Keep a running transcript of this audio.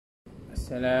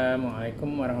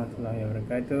Assalamualaikum warahmatullahi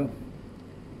wabarakatuh.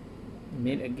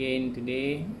 Meet again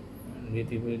today on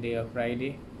beautiful day of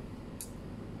Friday.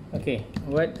 Okay,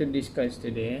 what to discuss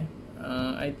today?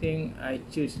 I think I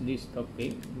choose this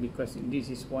topic because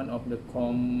this is one of the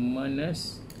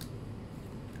commonest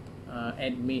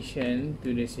admission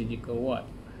to the surgical ward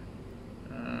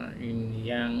in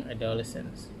young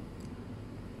adolescents.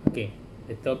 Okay,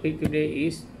 the topic today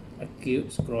is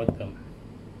acute scrotum.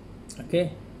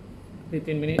 Okay,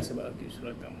 15 minutes about acute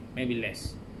scrotum, maybe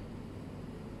less.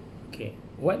 Okay,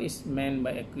 what is meant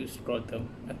by acute scrotum?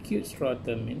 Acute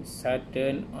scrotum means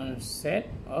sudden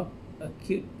onset of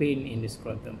acute pain in the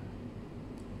scrotum.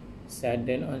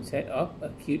 Sudden onset of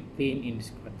acute pain in the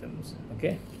scrotum.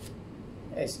 Okay,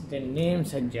 as the name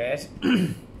suggests,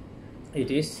 it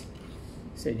is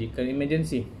surgical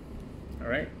emergency.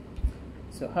 Alright,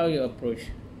 so how you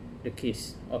approach the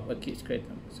case of acute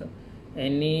scrotum? So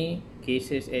any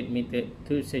cases admitted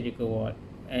to surgical ward,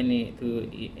 any to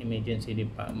emergency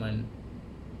department,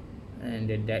 and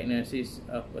the diagnosis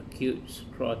of acute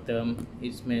scrotum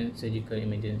is meant surgical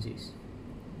emergencies.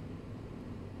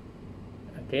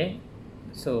 Okay,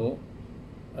 so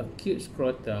acute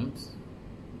scrotums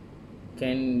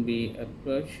can be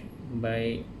approached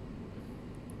by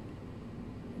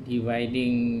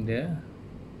dividing the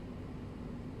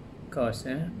cause,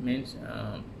 means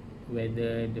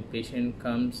whether the patient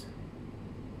comes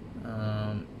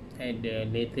at the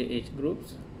later age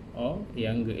groups or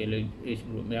younger age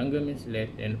group. Younger means less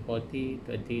than 40,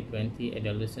 30, 20,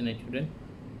 adolescent and children,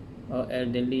 or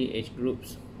elderly age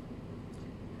groups.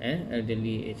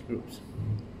 Elderly age groups.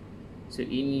 So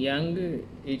in younger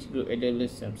age group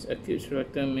adolescents, acute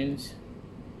scrotum means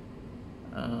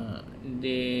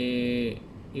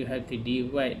you have to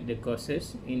divide the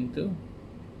causes into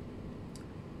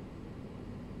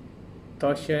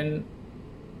torsion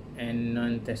and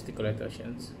non-testicular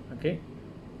torsions. Okay,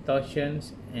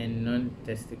 torsions and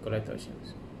non-testicular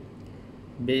torsions.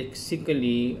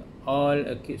 Basically, all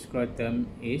acute scrotum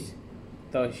is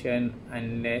torsion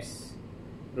unless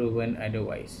proven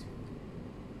otherwise.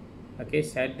 Okay,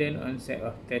 sudden onset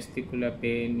of testicular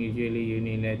pain, usually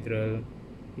unilateral,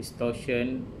 is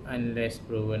torsion unless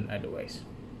proven otherwise.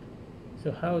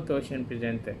 So how torsion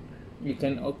presented? It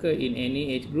can occur in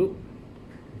any age group,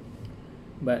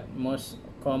 but most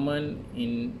common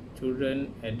in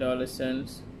children,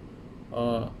 adolescents,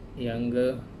 or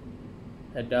younger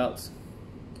adults.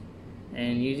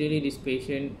 And usually this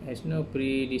patient has no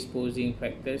predisposing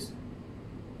factors,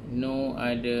 no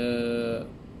other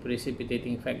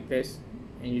precipitating factors,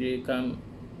 and usually come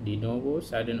de novo,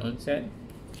 sudden onset,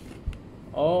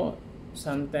 or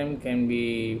sometimes can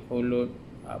be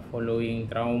following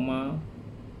trauma,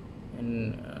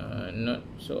 and not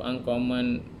so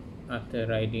uncommon after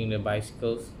riding the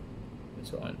bicycles and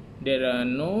so on. There are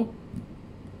no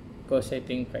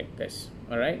causating factors.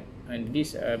 Alright, and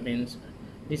these are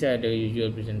the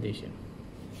usual presentation.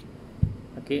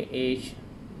 Okay, age,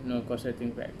 no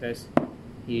causating factors,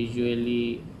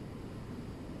 usually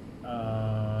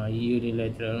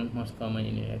unilateral, most common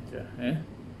unilateral,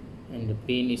 and the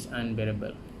pain is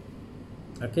unbearable.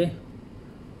 Okay,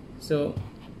 so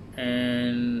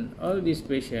and all these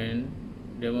patients,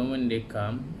 the moment they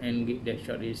come and give that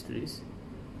short histories,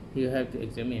 you have to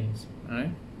examine. Alright,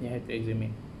 you have to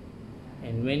examine,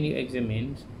 and when you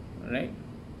examine, right,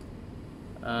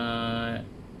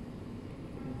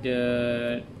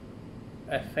 the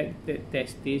affected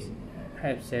testes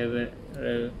have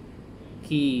several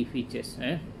key features.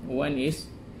 One is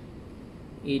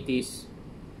it is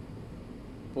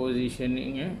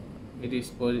positioning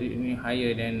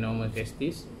higher than normal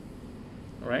testes,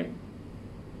 right?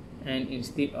 And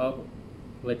instead of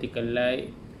vertical lie,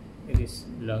 it is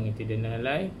longitudinal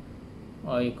lie,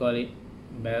 or you call it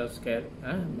bell scale.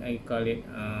 I call it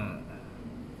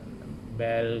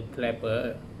bell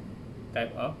clapper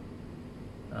type of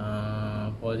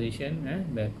position,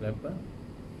 bell clapper.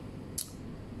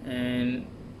 And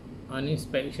on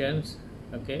inspections,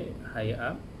 okay, higher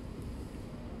up,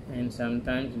 and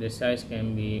sometimes the size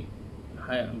can be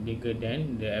bigger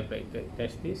than the affected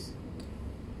testis.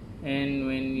 And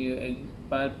when you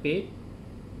palpate,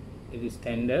 it is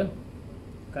tender.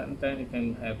 Sometimes you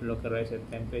can have localized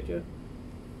temperature.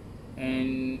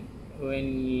 And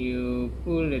when you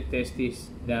pull the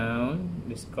testis down,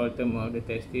 the scrotum of the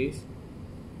testis,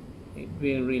 it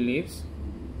will release.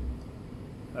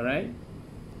 Alright,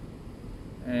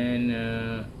 and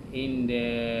in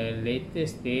the later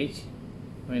stage,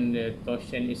 when the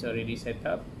torsion is already set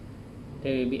up,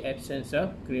 there will be absence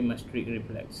of cremasteric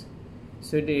reflex.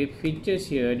 So the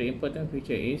features here, the important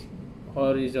feature is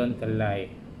horizontal lie,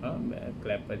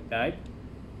 clapper type,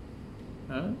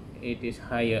 it is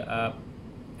higher up,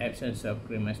 absence of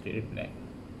cremasteric reflex.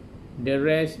 The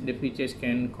rest, the features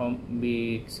can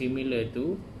be similar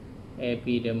to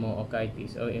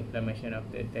epidermoorchitis or inflammation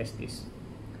of the testis.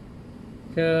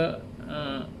 So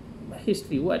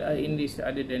history, what are in this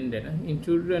other than that? In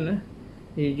children,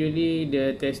 usually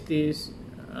the testis,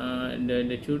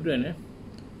 the children,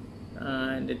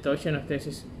 the torsion of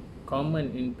testis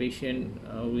common in patient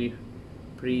with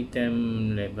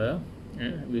preterm labor,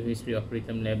 with history of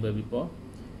preterm labor before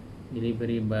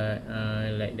delivery, but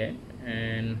like that,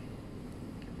 and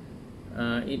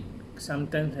it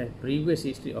sometimes has previous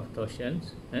history of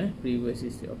torsions, previous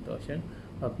history of torsion,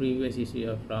 or previous history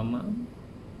of trauma,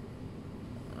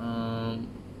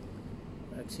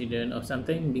 accident, or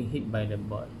something being hit by the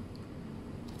ball.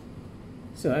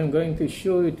 So I'm going to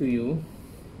show to you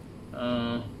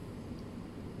a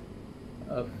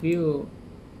few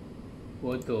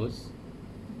photos,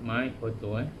 my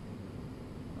photo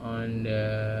on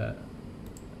the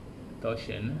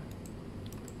torsion.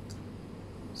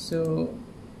 So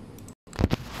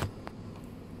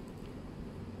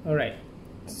alright,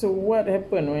 so what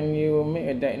happens when you make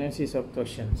a diagnosis of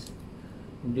torsions?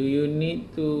 Do you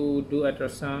need to do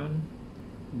ultrasound?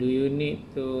 Do you need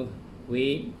to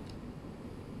wait?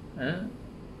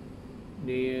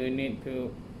 Do you need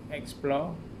to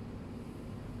explore?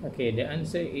 Okay, the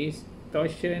answer is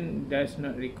torsion does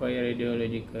not require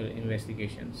radiological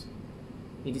investigations.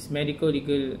 It is medical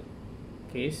legal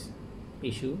case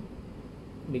issue,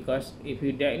 because if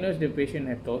you diagnose the patient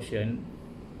have torsion,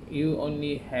 you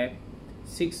only have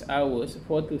 6 hours,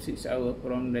 4 to 6 hours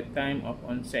from the time of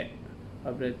onset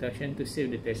of the torsion to save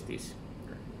the testis.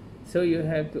 So you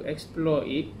have to explore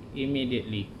it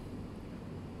immediately.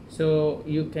 So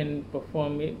you can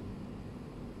perform it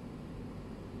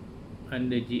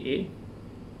under GA,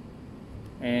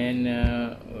 and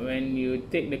when you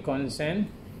take the consent,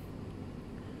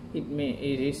 it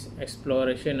is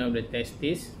exploration of the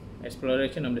testis,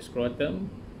 exploration of the scrotum,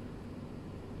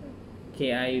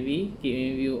 KIV, keep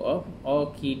in view of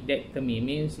orchidectomy,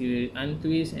 means you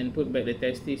untwist and put back the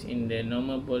testis in the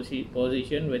normal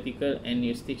position, vertical, and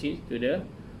you stitch it to the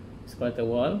scrotal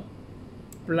wall,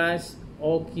 plus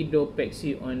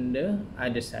orchidopexy on the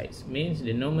other sides, means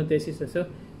the normal testis also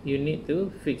you need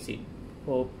to fix it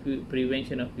for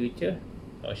prevention of future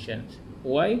torsions.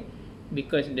 Why?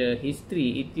 Because the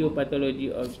history,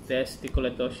 etiology of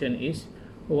testicular torsion is,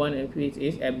 one of which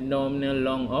is abdominal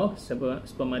long of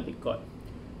spermatic cord,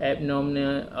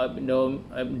 abdominal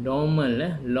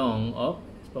long of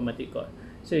spermatic cord.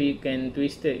 So you can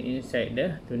twist it inside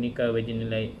the tunica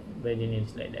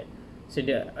vaginalis like that. So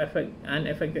the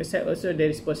unaffected side also, there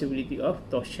is possibility of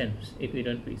torsions if you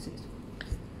don't fix it.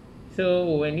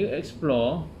 So when you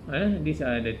explore, these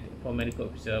are the for medical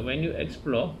officer. When you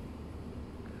explore,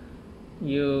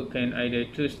 you can either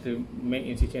choose to make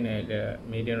incision at the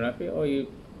median raphe, or you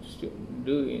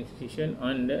do incision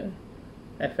on the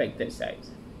affected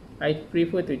sides. I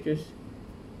prefer to choose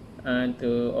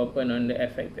to open on the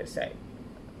affected side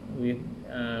with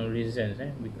reasons.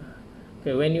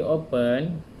 Okay, when you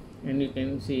open, and you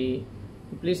can see,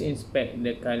 please inspect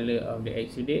the color of the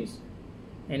exudates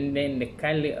and then the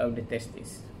color of the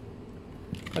testis.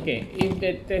 Okay, if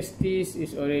the testis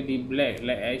is already black,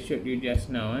 like I showed you just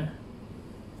now,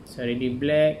 it's already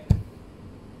black,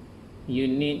 you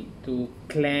need to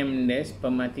clamp the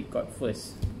spermatic cord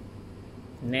first.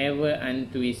 Never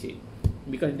untwist it,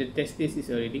 because the testis is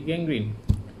already gangrene.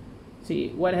 See,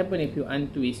 what happens if you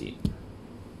untwist it?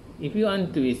 If you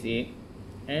untwist it,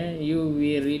 you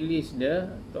will release the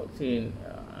toxin,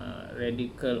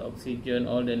 radical oxygen,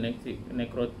 all the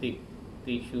necrotic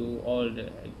tissue, all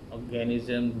the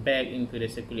organism back into the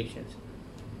circulations,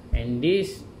 and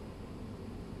this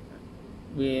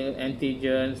will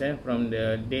antigens from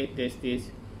the dead testis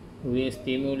will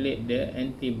stimulate the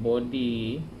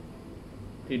antibody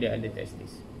to the other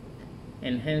testis,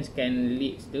 and hence can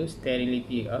lead to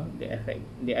sterility of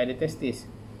the other testis.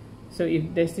 So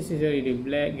if testis is already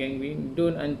black, gangrene,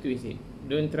 don't untwist it.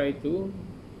 Don't try to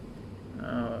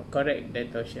correct the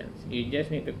torsions. You just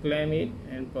need to clamp it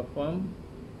and perform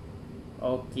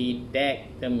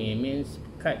orchidectomy, means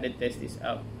cut the testis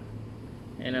out,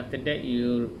 and after that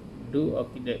you do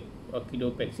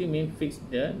orchidopexy, means fix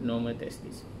the normal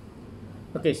testis.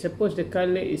 Okay, suppose the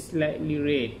color is slightly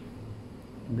red,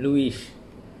 bluish,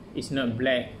 it's not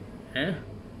black,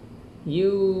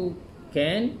 you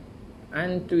can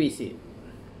untwist it.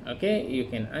 Okay, you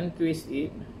can untwist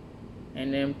it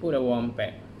and then put a warm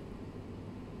pad.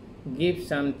 Give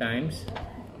sometimes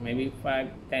maybe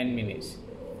 5-10 minutes.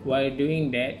 While doing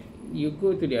that, you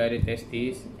go to the other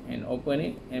testis and open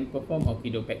it and perform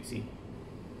orchidopexy.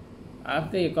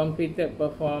 After you completed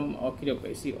perform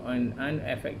orchidopexy on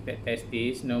unaffected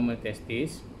testis, normal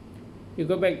testis, you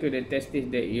go back to the testis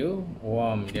that you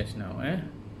warm just now,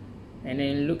 and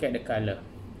then look at the color.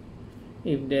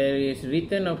 If there is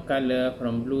return of color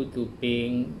from blue to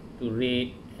pink to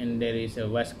red, and there is a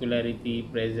vascularity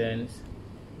presence,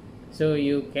 so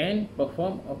you can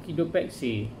perform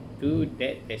orchidopexy to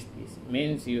that testis.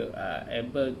 Means you are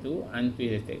able to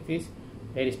untwist the testis.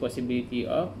 There is possibility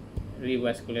of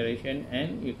revascularization,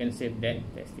 and you can save that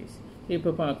testis. So you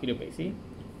perform orchidopexy,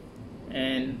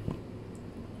 and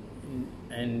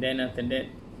then after that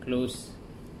close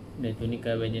the tunica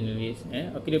vaginalis.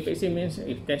 Orchidopexy means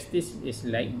if testis is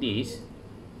like this,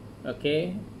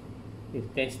 okay, if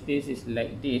testis is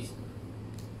like this,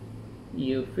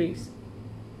 you fix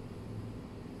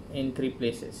in 3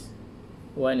 places.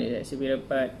 One is at severe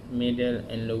part, middle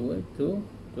and lower to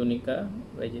tunica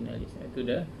vaginalis, to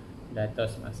the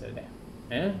datos muscle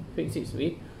there. Fix it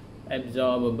with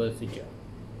absorbable suture.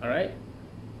 Alright,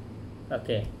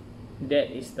 okay, that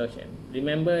is torsion.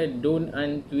 Remember, don't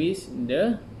untwist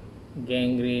the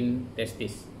gangrene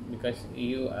testis, because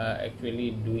you are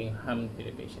actually doing harm to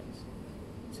the patients.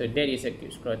 So that is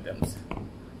acute scrotums.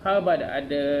 How about the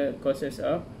other causes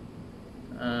of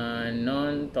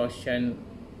non-torsion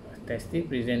testis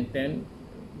presented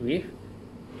with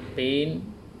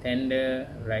pain, tender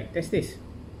right testis?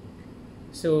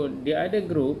 So the other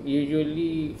group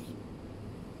usually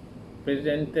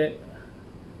presented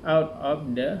out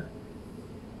of the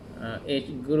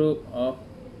age group of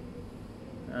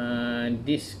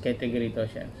this category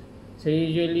torsions. So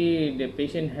usually the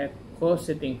patient have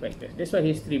causating factors. That's why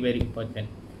history very important.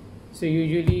 So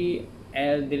usually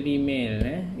elderly male,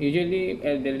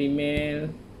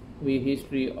 with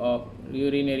history of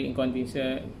urinary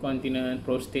incontinence,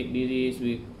 prostate disease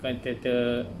with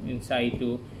catheter in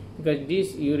situ, because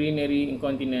this urinary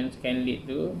incontinence can lead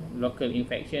to local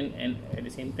infection and at the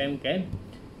same time can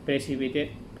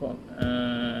precipitate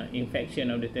infection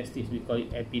of the testis. We call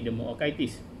it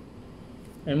epidermoorchitis.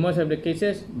 And most of the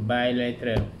cases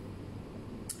bilateral.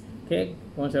 Okay,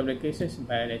 most of the cases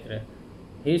bilateral.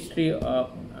 History of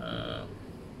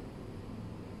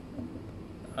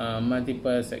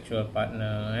multiple sexual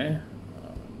partner.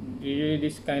 Usually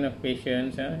this kind of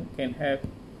patients can have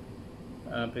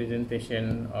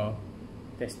presentation of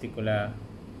testicular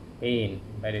pain,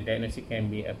 but the diagnosis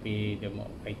can be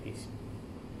epidermoorchitis.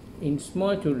 In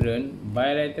small children,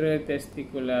 bilateral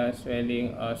testicular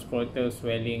swelling or scrotal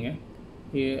swelling,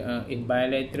 in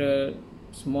bilateral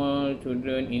small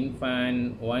children,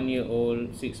 infant, 1 year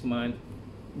old, 6 months,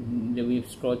 with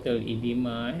scrotal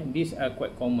edema, these are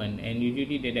quite common, and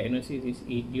usually the diagnosis is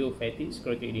idiopathic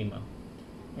scrotal edema,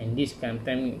 and this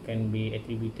sometimes can be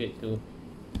attributed to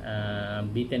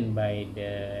bitten by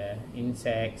the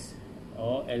insects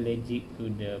or allergic to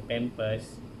the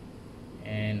pampers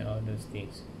and all those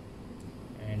things.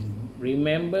 And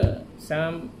remember,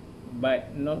 some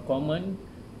but not common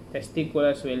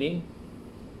testicular swelling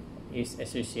is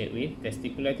associated with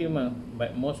testicular tumor,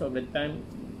 but most of the time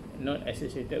not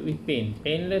associated with pain.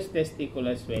 Painless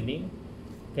testicular swelling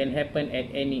can happen at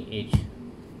any age.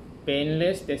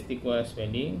 Painless testicular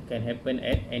swelling can happen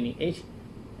at any age,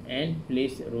 and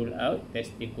please rule out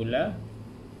testicular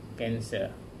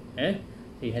cancer. So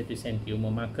you have to send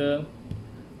tumor marker,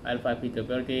 alpha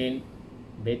fetoprotein,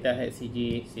 beta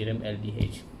HCG, serum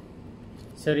LDH.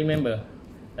 So remember,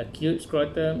 acute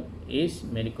scrotum is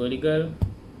medico legal,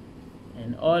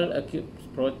 and all acute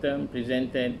scrotum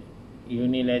presented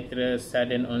unilateral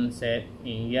sudden onset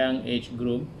in young age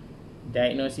group,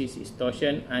 diagnosis is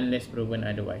torsion unless proven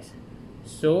otherwise.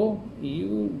 So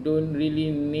you don't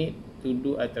really need to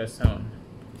do ultrasound.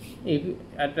 If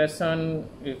ultrasound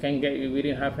you can get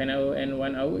within half an hour and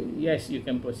 1 hour, yes, you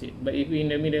can proceed. But if in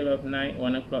the middle of night,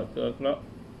 1 o'clock, 2 o'clock,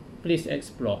 please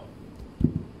explore.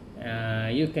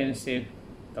 You can save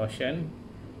torsion,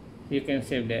 you can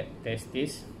save that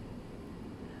testis,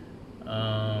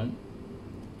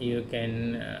 you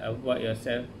can avoid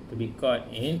yourself to be caught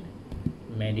in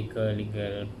medical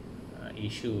legal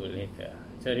issue later.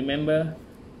 So remember,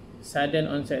 sudden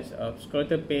onset of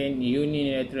scrotal pain,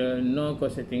 unilateral, no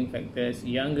causating factors,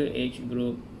 younger age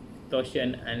group,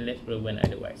 torsion unless proven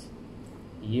otherwise.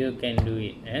 You can do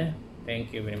it.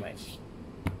 Thank you very much.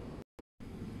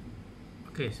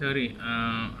 Okay, sorry,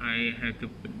 I have to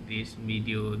put this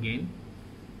video again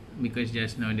because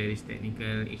just now there is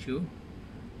technical issue.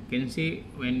 You can see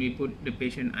when we put the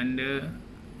patient under,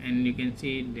 and you can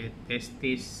see the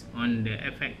testis on the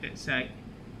affected side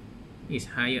is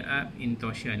higher up in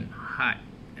torsion, hard.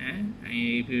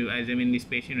 If you examine this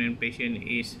patient, when patient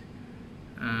is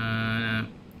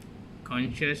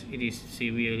conscious, it is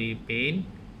severely pain.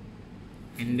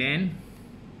 And then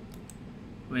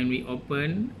when we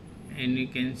open, and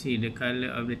you can see the color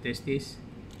of the testis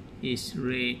is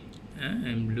red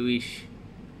and bluish.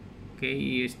 Okay,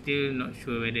 you're still not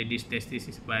sure whether this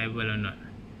testis is viable or not.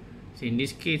 So in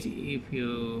this case, if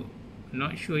you're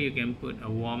not sure, you can put a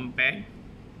warm pad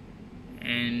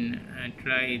and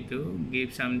try to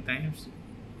give sometimes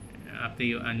after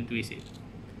you untwist it.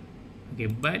 Okay,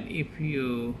 but if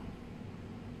you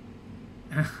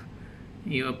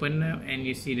you open up and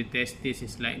you see the testis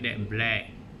is like that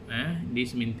black,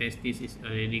 this means testis is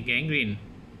already gangrene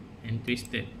and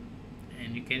twisted,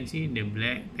 and you can see the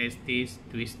black testis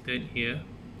twisted here,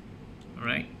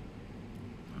 alright,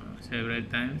 several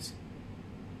times.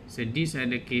 So these are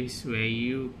the cases where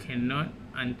you cannot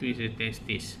untwist the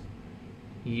testis.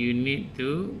 You need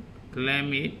to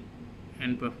clamp it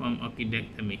and perform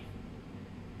orchidectomy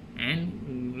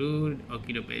and glue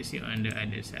orchidopexy on the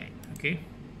other side. Okay,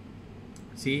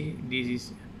 see, this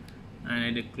is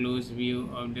another close view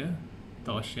of the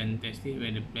torsion testis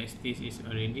where the testis is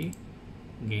already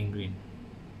gangrene.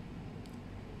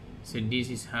 So this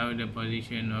is how the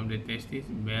position of the testis,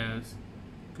 Bell's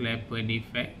Clapper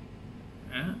defect,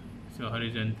 so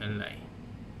horizontal line.